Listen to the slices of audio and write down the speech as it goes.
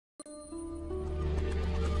Hello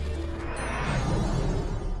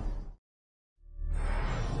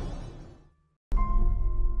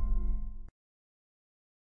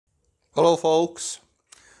folks,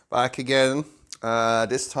 back again,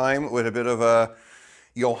 this time with a bit of a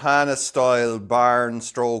Johanna style barn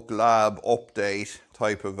stroke lab update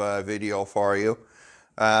type of video for you.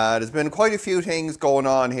 There's been quite a few things going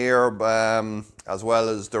on here, as well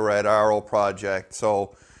as the Red Arrow project,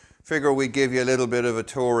 so figure we'd give you a little bit of a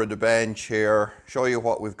tour of the bench here, show you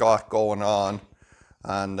what we've got going on,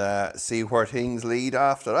 and see where things lead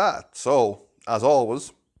after that. So as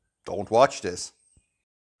always, don't watch this.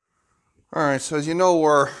 Alright, so as you know,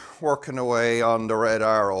 we're working away on the Red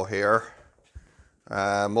Arrow here.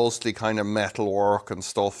 Mostly kind of metal work and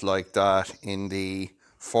stuff like that in the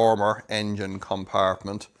former engine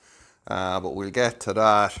compartment. But we'll get to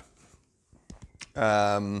that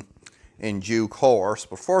in due course.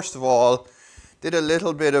 But first of all, did a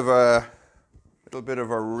little bit of a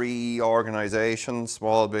reorganization,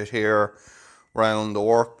 small bit here around the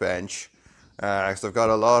workbench. Because I've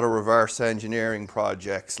got a lot of reverse engineering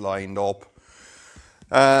projects lined up.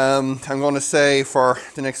 I'm going to say for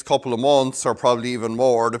the next couple of months, or probably even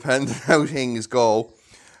more, depending on how things go.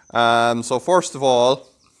 So first of all,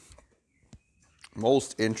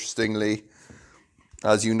 most interestingly,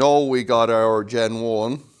 as you know, we got our Gen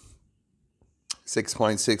 1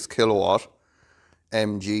 6.6 kilowatt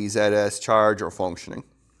MG ZS charger functioning.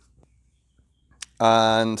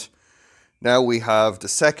 And now we have the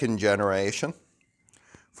second generation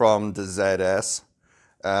from the ZS,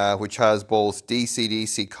 which has both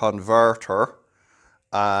DC-DC converter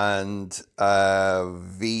and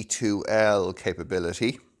V2L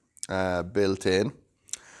capability built in.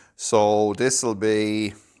 So this will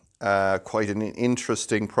be quite an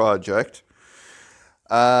interesting project.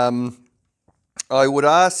 I would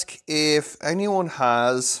ask if anyone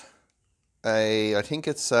has I think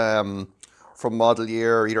it's from model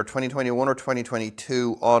year either 2021 or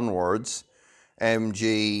 2022 onwards,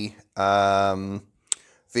 MG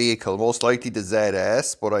vehicle, most likely the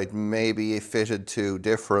ZS, but I'd maybe fitted to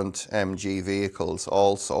different MG vehicles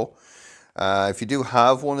also. If you do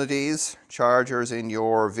have one of these chargers in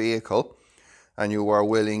your vehicle and you are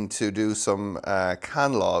willing to do some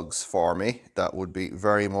CAN logs for me, that would be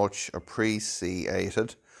very much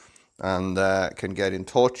appreciated, and can get in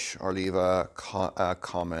touch or leave a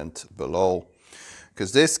comment below,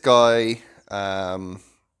 because this guy I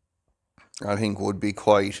think would be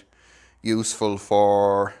quite useful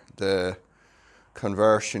for the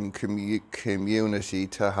conversion community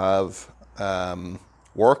to have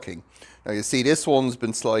working. Now you see this one's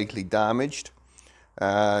been slightly damaged.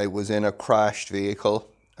 It was in a crashed vehicle,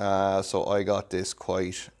 so I got this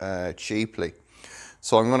quite cheaply.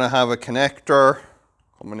 So I'm going to have a connector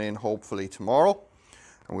coming in hopefully tomorrow,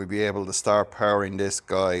 and we'll be able to start powering this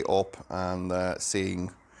guy up and seeing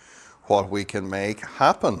what we can make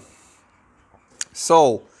happen.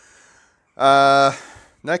 So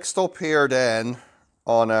next up here then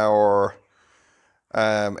on our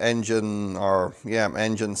engine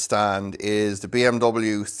stand is the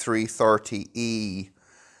BMW 330e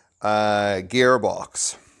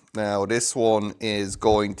gearbox. Now this one is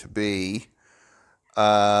going to be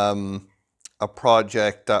a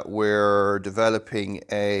project that we're developing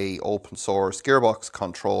a open source gearbox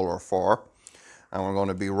controller for, and we're going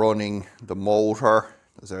to be running the motor.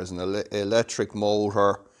 There's an electric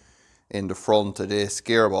motor in the front of this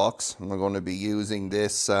gearbox, and we're going to be using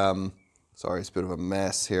this sorry, it's a bit of a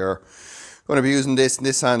mess here. Going to be using this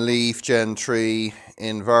Nissan Leaf Gen 3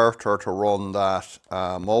 inverter to run that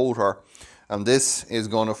motor, and this is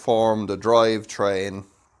going to form the drivetrain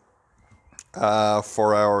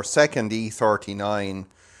for our second E39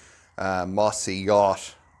 Mossy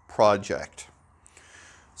Yacht project.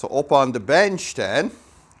 So up on the bench then,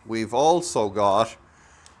 we've also got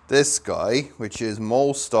this guy, which is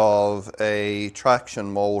most of a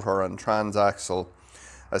traction motor and transaxle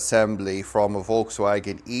assembly from a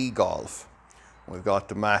Volkswagen e-Golf. We've got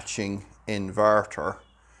the matching inverter.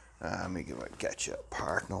 Let me get you a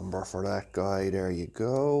part number for that guy. There you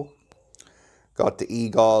go. Got the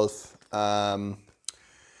e-Golf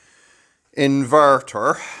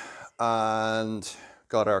inverter, and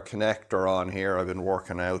got our connector on here. I've been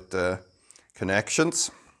working out the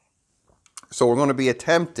connections. So we're going to be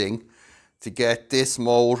attempting to get this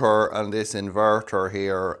motor and this inverter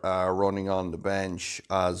here running on the bench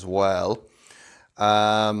as well.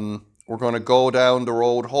 We're going to go down the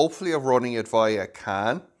road, hopefully, of running it via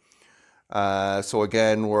CAN. So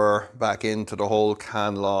again, we're back into the whole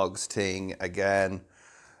CAN logs thing again.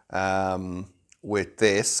 with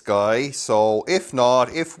this guy. So if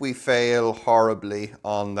not, if we fail horribly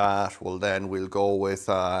on that, well then we'll go with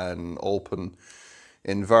an open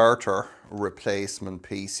inverter replacement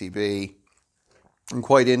PCB. And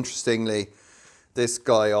quite interestingly, this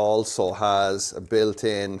guy also has a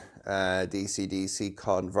built-in DC-DC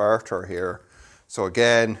converter here. So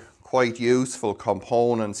again, quite useful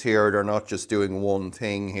components here. They're not just doing one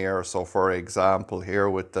thing here. So for example, here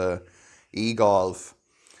with the e-Golf,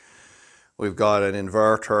 we've got an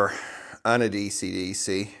inverter and a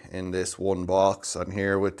DC-DC in this one box. And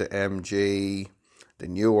here with the MG, the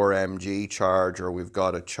newer MG charger, we've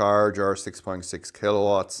got a charger, 6.6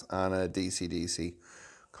 kilowatts, and a DC-DC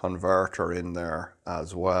converter in there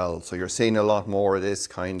as well. So you're seeing a lot more of this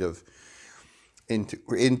kind of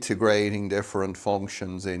integrating different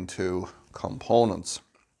functions into components.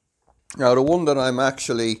 Now the one that I'm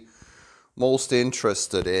actually most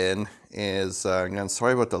interested in is, again,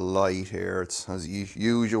 sorry about the light here, it's as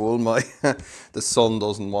usual, the sun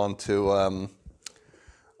doesn't want to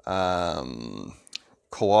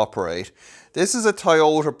cooperate. This is a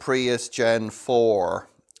Toyota Prius Gen 4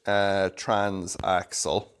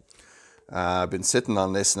 transaxle. I've been sitting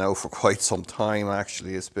on this now for quite some time,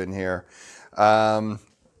 actually. It's been here. I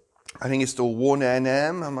think it's the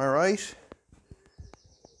 1NM, am I right?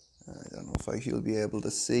 I don't know if you'll be able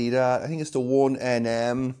to see that. I think it's the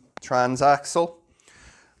 1NM transaxle.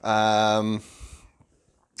 And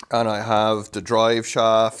I have the drive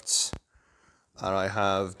shafts, and I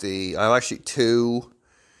have actually two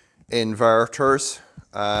inverters.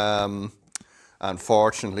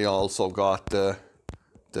 Unfortunately, also got the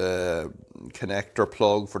connector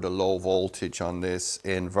plug for the low voltage on this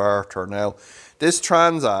inverter. Now, this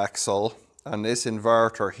transaxle and this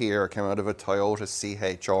inverter here came out of a Toyota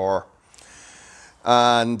CHR.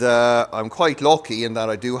 And I'm quite lucky in that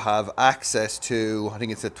I do have access to, I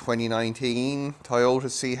think it's a 2019 Toyota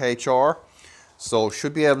CHR. So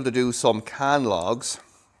should be able to do some CAN logs.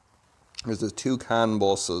 There's the two CAN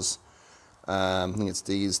buses. I think it's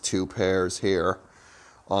these two pairs here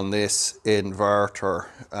on this inverter.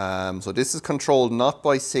 So this is controlled not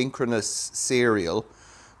by synchronous serial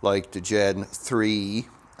like the Gen 3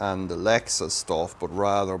 and the Lexus stuff, but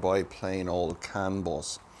rather by plain old CAN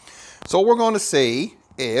bus. So we're going to see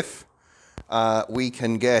if we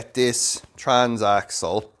can get this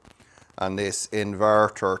transaxle and this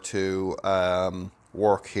inverter to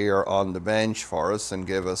work here on the bench for us and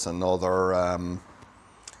give us another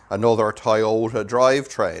Toyota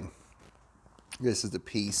drivetrain. This is the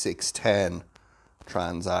P610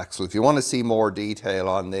 transaxle. If you want to see more detail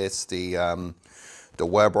on this, the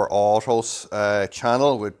Weber Autos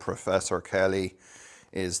channel with Professor Kelly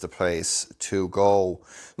is the place to go.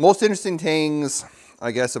 Most interesting things,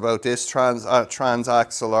 I guess, about this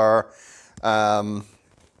transaxle are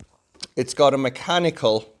it's got a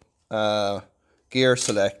mechanical gear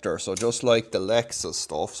selector, so just like the Lexus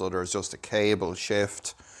stuff. So there's just a cable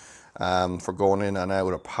shift for going in and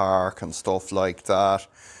out of park and stuff like that.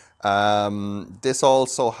 This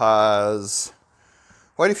also has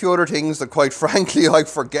quite a few other things that, quite frankly, I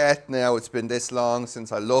forget now. It's been this long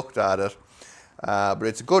since I looked at it. But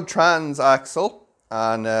it's a good transaxle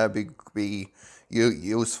and be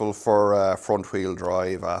useful for front wheel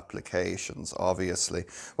drive applications, obviously.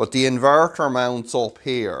 But the inverter mounts up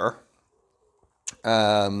here.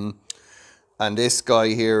 And this guy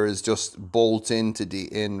here is just bolts into the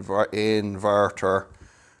inverter.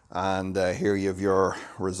 And here you have your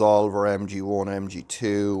resolver, MG1,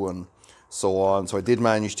 MG2, and so on. So I did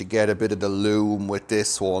manage to get a bit of the loom with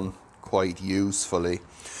this one quite usefully.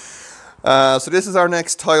 So this is our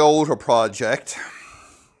next Toyota project.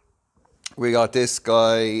 We got this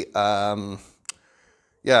guy,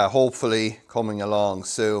 yeah, hopefully coming along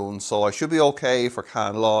soon. So I should be okay for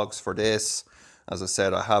CAN logs for this. As I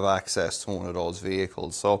said, I have access to one of those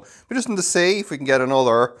vehicles. So we're just going to see if we can get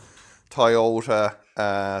another Toyota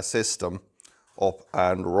system up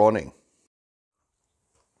and running.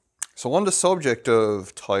 So on the subject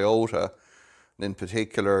of Toyota, and in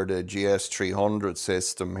particular the GS300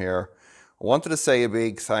 system here, I wanted to say a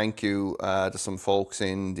big thank you to some folks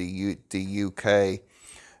in the UK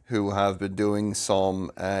who have been doing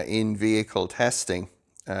some in-vehicle testing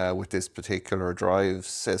with this particular drive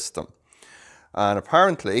system. And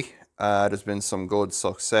apparently there's been some good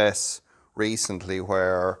success recently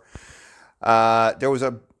where there was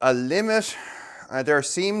a limit. There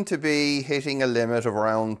seemed to be hitting a limit of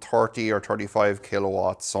around 30 or 35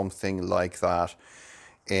 kilowatts, something like that,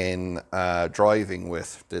 in driving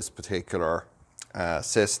with this particular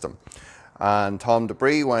system. And Tom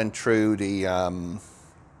Debris went through the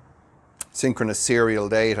synchronous serial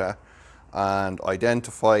data and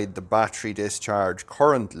identified the battery discharge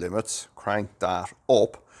current limits, cranked that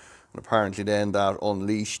up, and apparently then that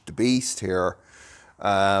unleashed the beast here,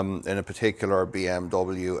 in a particular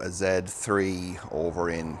BMW, a Z3 over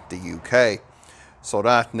in the UK. So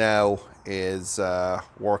that now is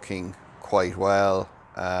working quite well.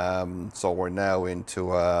 So we're now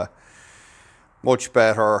into a much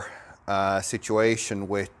better situation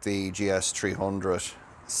with the GS300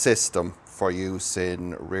 system for use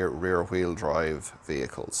in rear wheel drive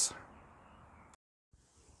vehicles.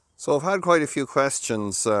 So I've had quite a few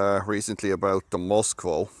questions recently about the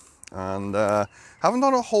MuskVo, and haven't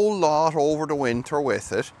done a whole lot over the winter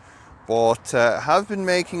with it, but have been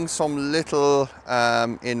making some little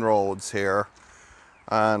inroads here,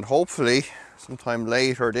 and hopefully sometime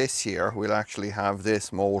later this year we'll actually have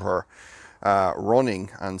this motor running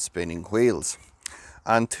and spinning wheels.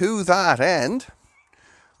 And to that end,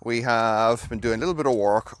 we have been doing a little bit of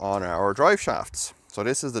work on our drive shafts. So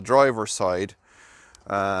this is the driver's side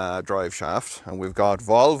drive shaft, and we've got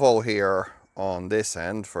Volvo here on this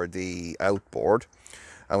end for the outboard,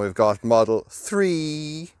 and we've got Model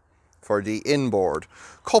 3 for the inboard,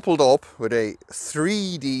 coupled up with a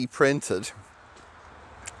 3D printed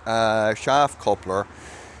shaft coupler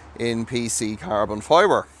in PC carbon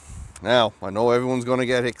fibre. Now, I know everyone's going to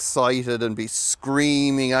get excited and be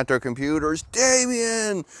screaming at their computers,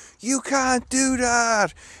 "Damien, you can't do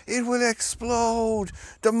that! It will explode!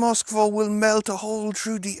 The MuskVo will melt a hole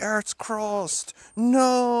through the Earth's crust!"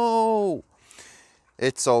 No!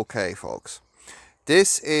 It's okay, folks.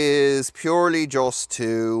 This is purely just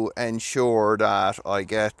to ensure that I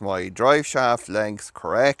get my drive shaft length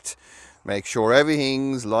correct, make sure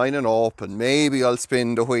everything's lining up, and maybe I'll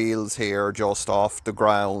spin the wheels here just off the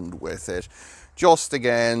ground with it, just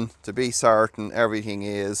again to be certain everything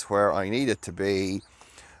is where I need it to be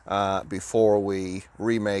before we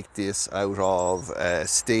remake this out of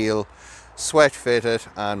steel, sweat fit it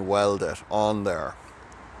and weld it on there.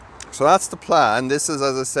 So that's the plan. This is,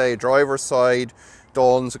 as I say, driver's side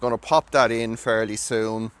done, so going to pop that in fairly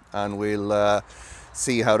soon, and we'll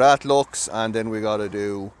see how that looks, and then we got to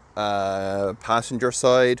do passenger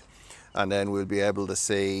side, and then we'll be able to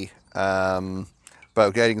see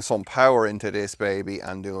about getting some power into this baby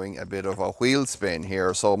and doing a bit of a wheel spin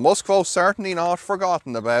here. So MuskVo certainly not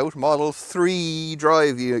forgotten about. Model 3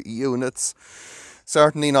 drive units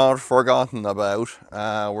certainly not forgotten about.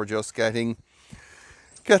 We're just getting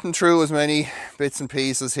through as many bits and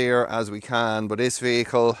pieces here as we can, but this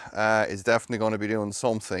vehicle is definitely going to be doing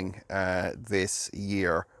something this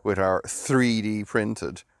year with our 3D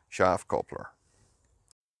printed shaft coupler.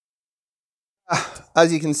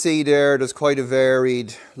 As you can see there's quite a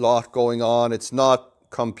varied lot going on. It's not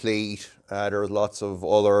complete. There's lots of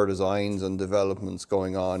other designs and developments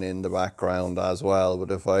going on in the background as well,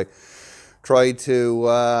 but if I try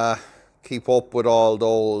to keep up with all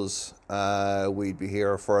those, we'd be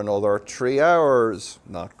here for another 3 hours.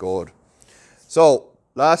 Not good. So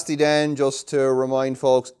lastly then, just to remind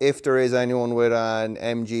folks, if there is anyone with an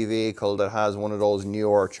MG vehicle that has one of those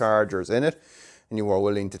newer chargers in it, and you are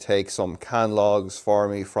willing to take some CAN logs for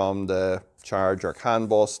me from the charger CAN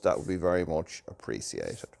bus, that would be very much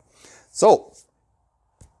appreciated. So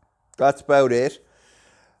that's about it.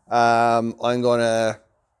 I'm gonna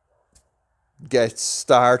get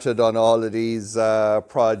started on all of these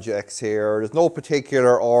projects here. There's no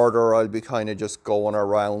particular order. I'll be kind of just going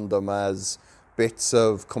around them as bits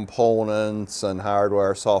of components and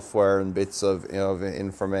hardware, software, and bits of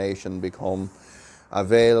information become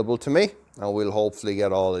available to me, and we'll hopefully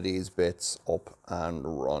get all of these bits up and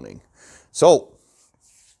running. So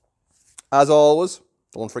as always,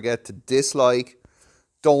 don't forget to dislike.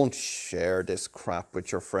 Don't share this crap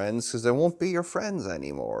with your friends, because they won't be your friends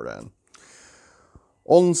anymore then.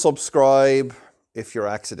 Unsubscribe if you're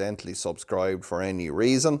accidentally subscribed for any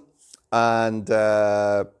reason, and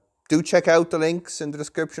do check out the links in the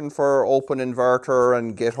description for Open Inverter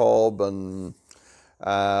and GitHub and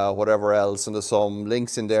whatever else, and there's some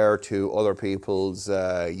links in there to other people's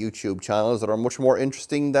YouTube channels that are much more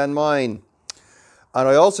interesting than mine. And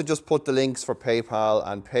I also just put the links for PayPal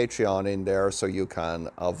and Patreon in there so you can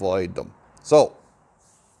avoid them. So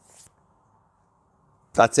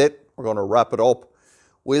that's it. We're going to wrap it up.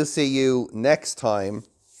 We'll see you next time,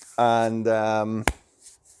 and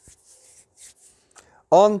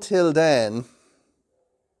until then,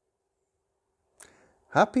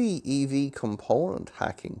 happy EV component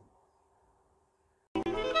hacking.